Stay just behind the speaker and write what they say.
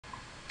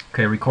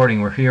Okay,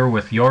 recording. We're here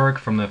with Yorick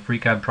from the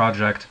FreeCAD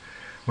project.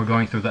 We're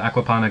going through the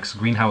Aquaponics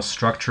greenhouse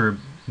structure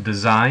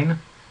design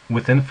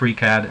within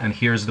FreeCAD, and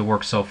here's the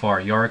work so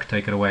far. Yorick,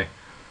 take it away.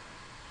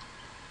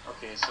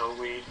 Okay, so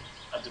we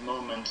at the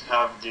moment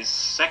have this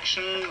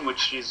section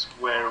which is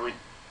where we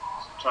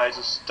try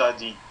to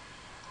study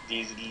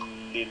these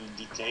little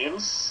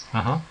details.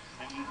 And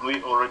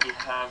we already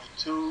have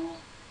two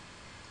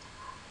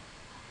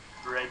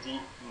ready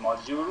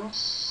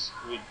modules,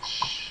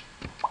 which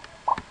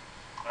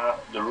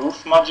the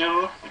roof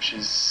module, which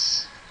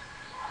is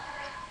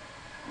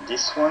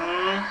this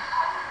one.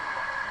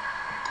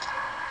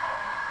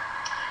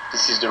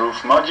 This is the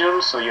roof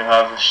module, so you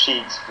have a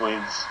sheet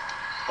with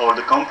all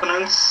the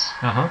components.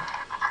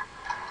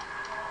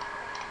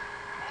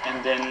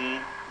 And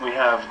then we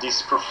have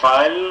this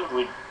profile,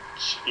 which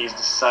is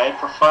the side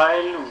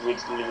profile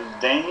with a little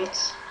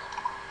dent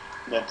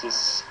that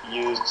is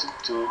used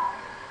to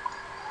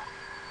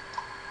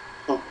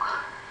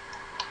hook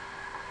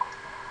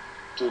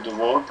to the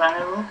wall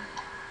panel.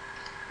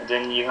 And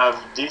then you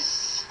have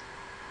this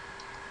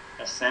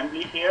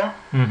assembly here,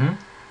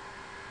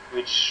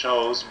 which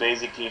shows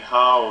basically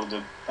how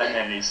the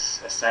panel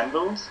is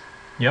assembled.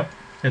 Yep,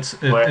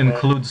 it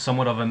includes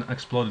somewhat of an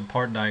exploded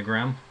part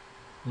diagram.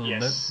 A little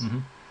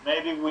bit.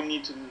 Maybe we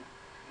need to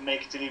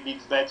make it a little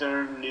bit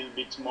better, a little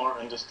bit more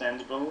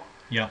understandable.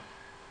 Yeah.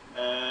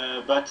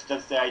 But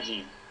that's the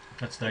idea.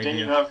 That's the idea. Then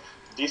you have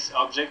this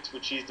object,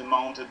 which is the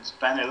mounted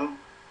panel,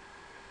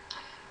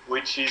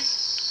 which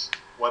is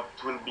what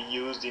will be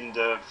used in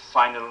the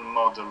final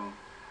model.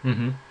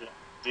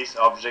 This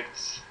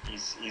object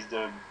is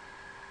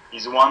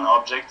one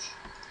object,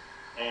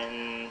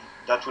 and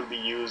that will be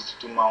used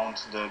to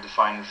mount the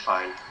final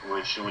file,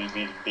 which will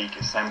be the big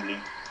assembly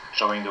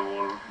showing the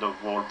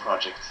whole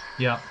project.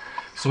 Yeah.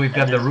 So we've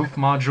got the roof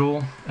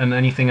module, and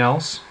anything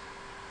else?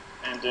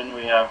 And then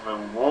we have a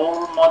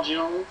wall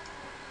module,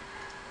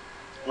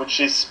 which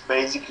is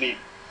basically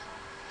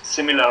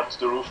similar to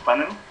the roof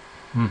panel.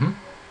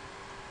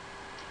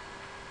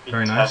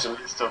 Very nice. It has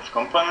a list of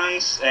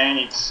components, and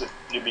it's a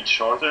little bit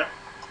shorter.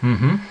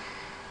 Yep.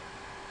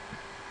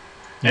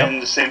 In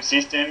the same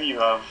system, you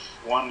have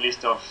one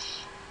list of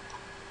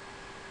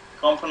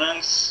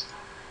components,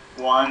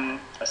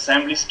 one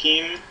assembly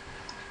scheme,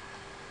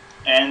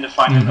 and the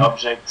final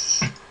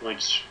objects,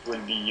 which will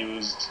be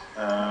used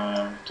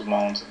to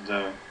mount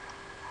the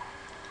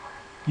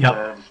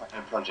final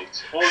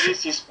project. All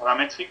this is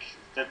parametric.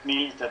 That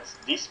means that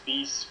this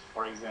piece,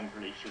 for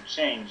example, if you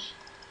change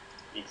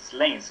its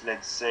length,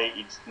 let's say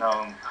it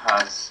now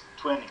has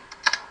 20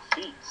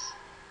 feet,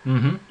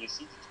 you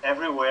see it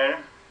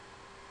everywhere.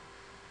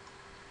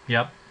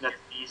 Yep. That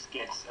piece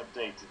gets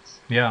updated.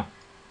 Yeah,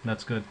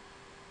 that's good.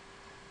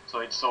 So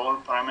it's all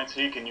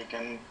parametric, and you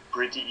can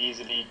pretty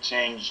easily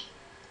change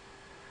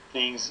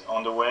things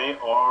on the way,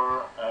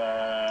 or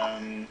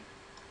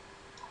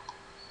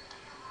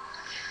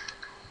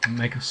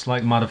make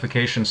slight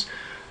modifications.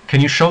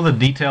 Can you show the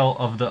detail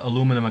of the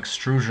aluminum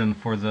extrusion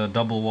for the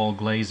double wall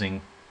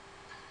glazing?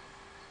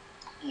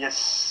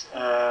 Yes,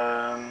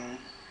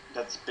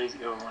 that's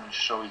basically, I want to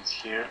show it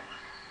here.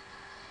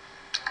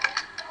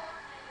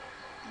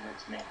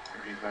 Let me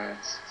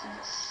revert to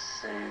the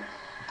save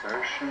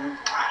version.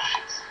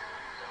 Shit.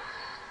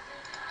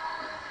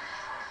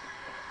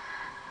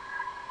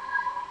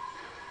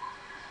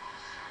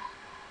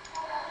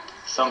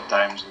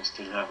 Sometimes we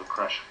still have a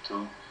crash or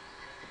two.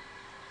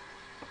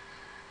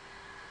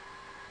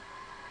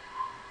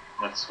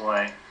 That's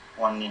why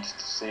one needs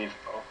to save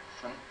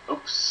often.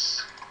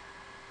 Oops.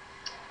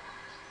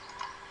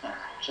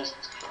 Just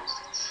close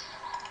it.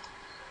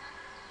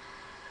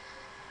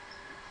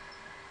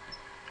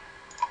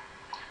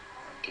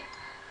 Okay.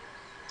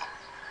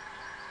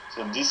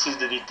 So this is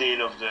the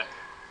detail of the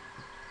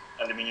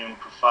aluminium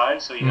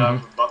profile. So you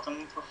have a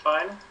bottom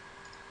profile,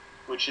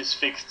 which is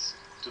fixed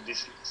to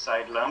this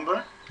side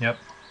lumber. Yep.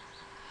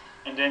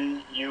 And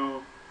then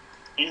you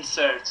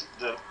insert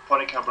the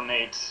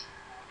polycarbonate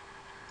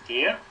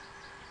here,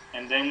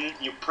 and then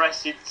you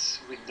press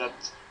it with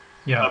that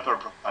upper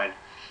profile.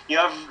 You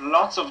have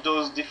lots of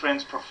those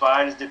different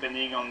profiles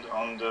depending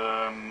on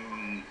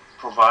the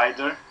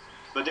provider,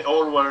 but they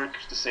all work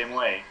the same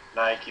way.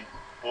 Like it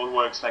all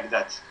works like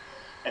that.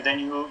 And then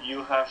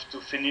you have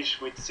to finish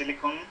with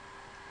silicone.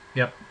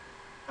 Yep.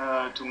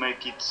 To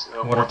make it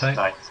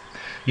watertight.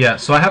 Yeah,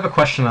 so I have a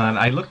question on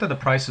that. I looked at the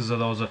prices of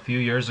those a few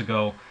years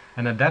ago,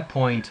 and at that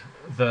point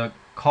the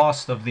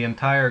cost of the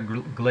entire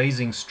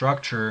glazing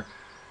structure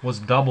was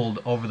doubled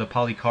over the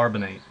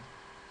polycarbonate.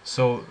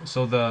 So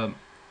the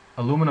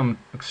aluminum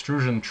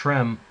extrusion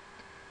trim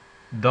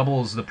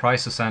doubles the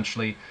price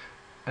essentially,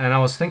 and I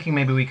was thinking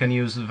maybe we can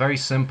use very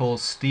simple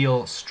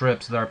steel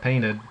strips that are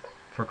painted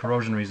for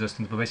corrosion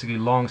resistance, but basically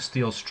long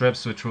steel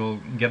strips, which will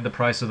get the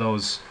price of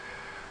those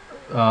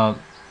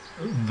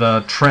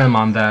the trim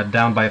on that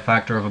down by a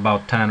factor of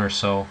about 10 or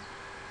so.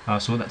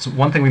 So that's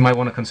one thing we might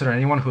want to consider.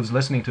 Anyone who's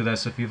listening to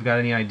this, if you've got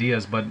any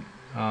ideas, but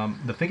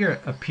the figure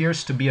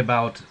appears to be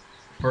about,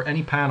 for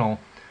any panel,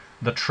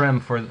 the trim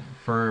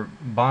for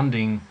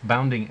bounding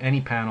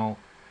any panel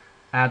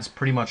adds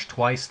pretty much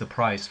twice the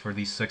price for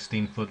these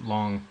 16-foot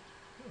long,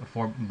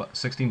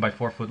 16 by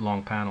 4 foot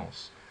long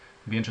panels.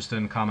 I'd be interested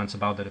in comments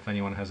about that if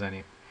anyone has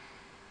any.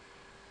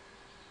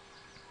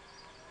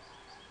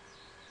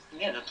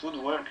 Yeah, that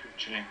would work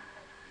actually.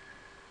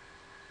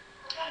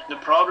 The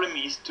problem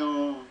is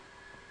to...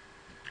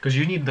 Because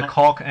you need the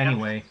caulk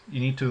anyway. You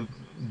need to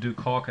do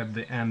caulk at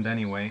the end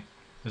anyway.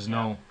 There's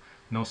no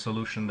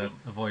solution that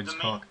avoids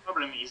caulk. The main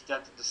problem is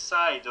that the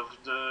side of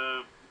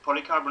the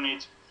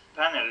polycarbonate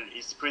panel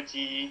is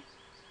pretty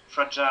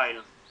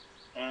fragile,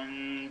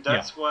 and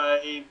that's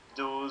why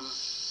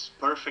those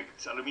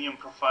perfect aluminum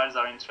profiles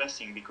are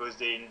interesting, because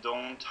they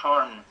don't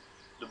harm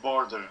the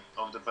border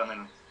of the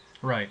panel.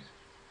 Right,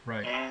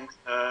 right. And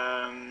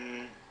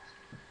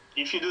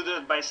if you do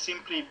that by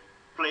simply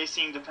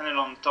placing the panel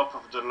on top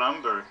of the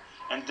lumber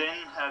and then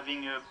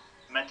having a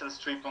metal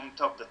strip on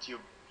top that you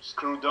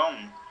screw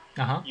down,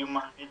 you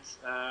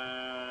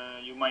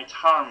might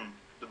harm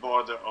the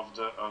border of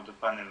the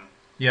panel.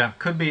 Yeah,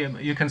 could be.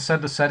 You can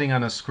set the setting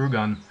on a screw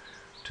gun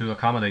to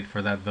accommodate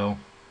for that, though.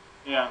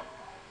 Yeah.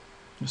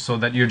 So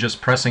that you're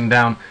just pressing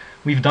down.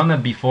 We've done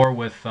that before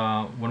with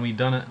when we've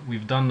done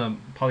the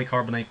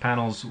polycarbonate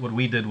panels. What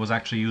we did was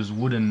actually use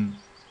wooden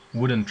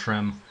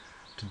trim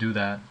to do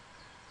that.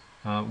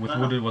 With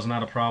wood, it was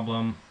not a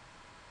problem.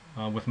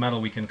 With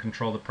metal, we can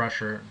control the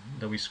pressure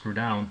that we screw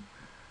down.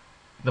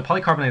 The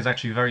polycarbonate is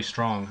actually very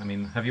strong. I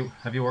mean, have you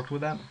worked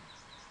with that?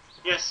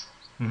 Yes.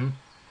 Mm-hmm.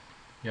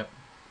 Yep.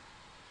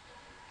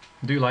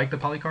 Do you like the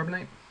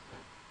polycarbonate?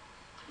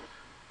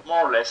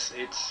 More or less.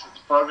 The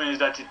problem is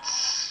that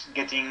it's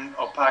getting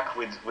opaque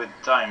with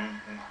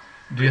time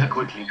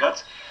quickly.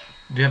 But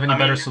do you have any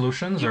better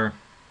solutions, or?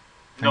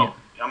 No,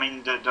 I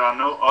mean there are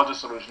no other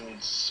solutions.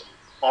 It's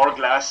or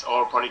glass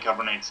or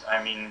polycarbonate.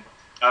 I mean,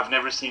 I've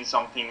never seen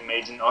something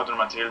made in other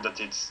material that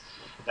is.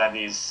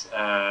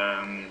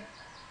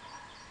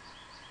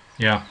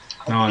 Yeah.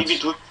 No, I believe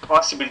it would be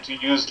possible to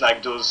use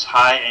like those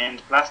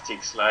high-end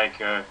plastics,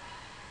 like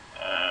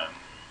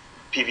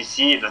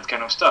PVC, that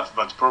kind of stuff.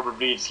 But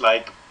probably it's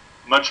like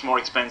much more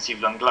expensive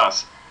than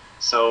glass.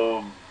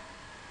 So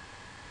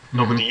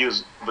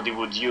nobody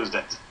would use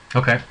that.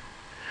 Okay.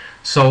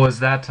 So is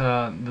that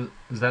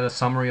a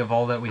summary of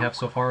all that we have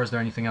so far? Is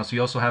there anything else?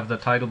 You also have the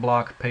title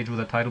block page with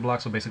a title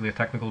block, so basically a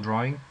technical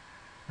drawing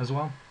as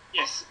well?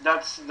 Yes,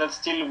 that's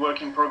still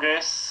work in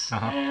progress,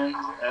 and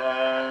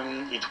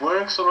it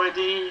works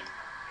already.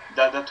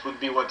 That would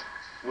be what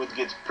would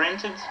get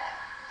printed.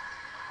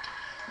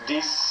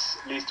 This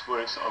list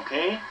works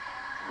okay.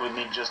 We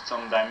need just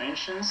some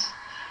dimensions.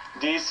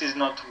 This is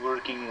not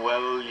working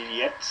well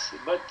yet,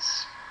 but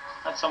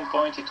at some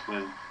point it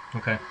will.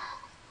 Okay.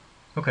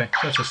 Okay,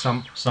 so that's a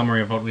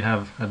summary of what we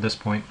have at this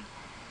point.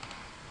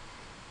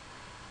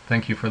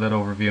 Thank you for that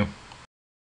overview.